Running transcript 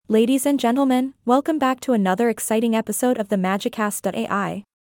Ladies and gentlemen, welcome back to another exciting episode of the Magicast.ai.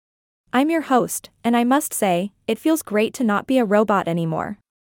 I'm your host, and I must say, it feels great to not be a robot anymore.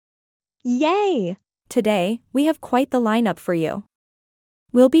 Yay! Today, we have quite the lineup for you.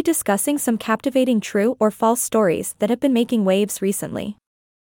 We'll be discussing some captivating true or false stories that have been making waves recently.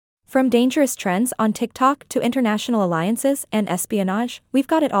 From dangerous trends on TikTok to international alliances and espionage, we've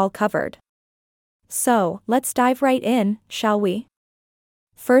got it all covered. So, let's dive right in, shall we?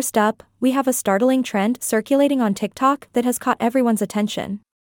 First up, we have a startling trend circulating on TikTok that has caught everyone's attention.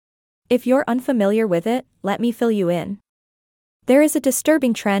 If you're unfamiliar with it, let me fill you in. There is a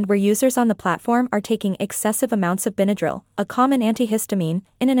disturbing trend where users on the platform are taking excessive amounts of benadryl, a common antihistamine,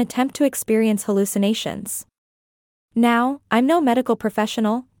 in an attempt to experience hallucinations. Now, I'm no medical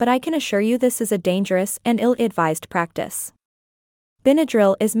professional, but I can assure you this is a dangerous and ill-advised practice.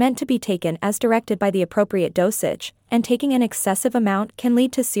 Benadryl is meant to be taken as directed by the appropriate dosage, and taking an excessive amount can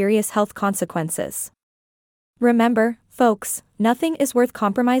lead to serious health consequences. Remember, folks, nothing is worth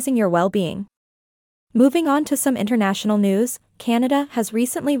compromising your well-being. Moving on to some international news, Canada has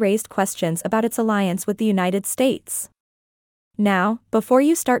recently raised questions about its alliance with the United States. Now, before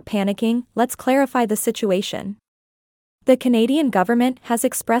you start panicking, let's clarify the situation. The Canadian government has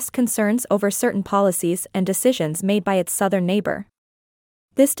expressed concerns over certain policies and decisions made by its southern neighbor.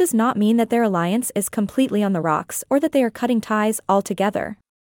 This does not mean that their alliance is completely on the rocks or that they are cutting ties altogether.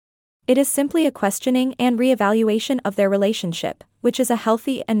 It is simply a questioning and re-evaluation of their relationship, which is a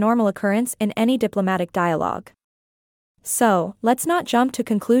healthy and normal occurrence in any diplomatic dialogue. So, let's not jump to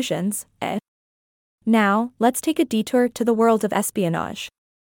conclusions, Now, let's take a detour to the world of espionage.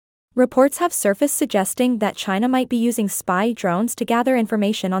 Reports have surfaced suggesting that China might be using spy drones to gather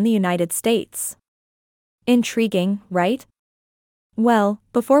information on the United States. Intriguing, right? Well,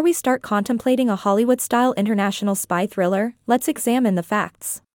 before we start contemplating a Hollywood-style international spy thriller, let's examine the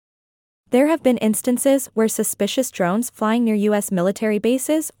facts. There have been instances where suspicious drones flying near U.S. military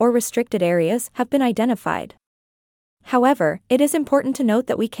bases or restricted areas have been identified. However, it is important to note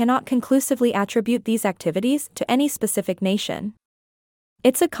that we cannot conclusively attribute these activities to any specific nation.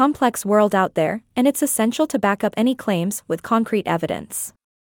 It's a complex world out there, and it's essential to back up any claims with concrete evidence.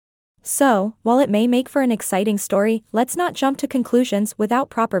 So, while it may make for an exciting story, let's not jump to conclusions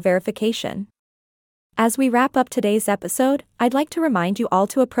without proper verification. As we wrap up today's episode, I'd like to remind you all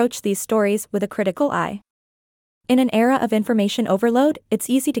to approach these stories with a critical eye. In an era of information overload, it's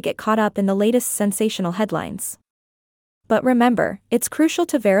easy to get caught up in the latest sensational headlines. But remember, it's crucial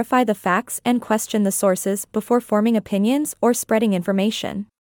to verify the facts and question the sources before forming opinions or spreading information.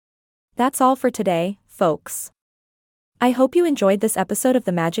 That's all for today, folks. I hope you enjoyed this episode of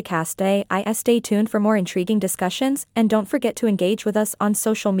the Magicast.ai. Stay tuned for more intriguing discussions, and don't forget to engage with us on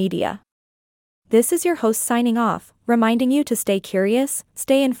social media. This is your host signing off, reminding you to stay curious,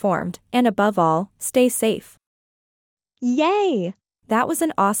 stay informed, and above all, stay safe. Yay! That was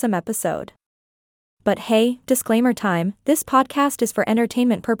an awesome episode. But hey, disclaimer time, this podcast is for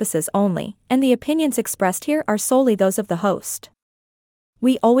entertainment purposes only, and the opinions expressed here are solely those of the host.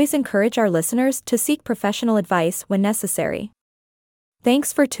 We always encourage our listeners to seek professional advice when necessary.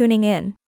 Thanks for tuning in.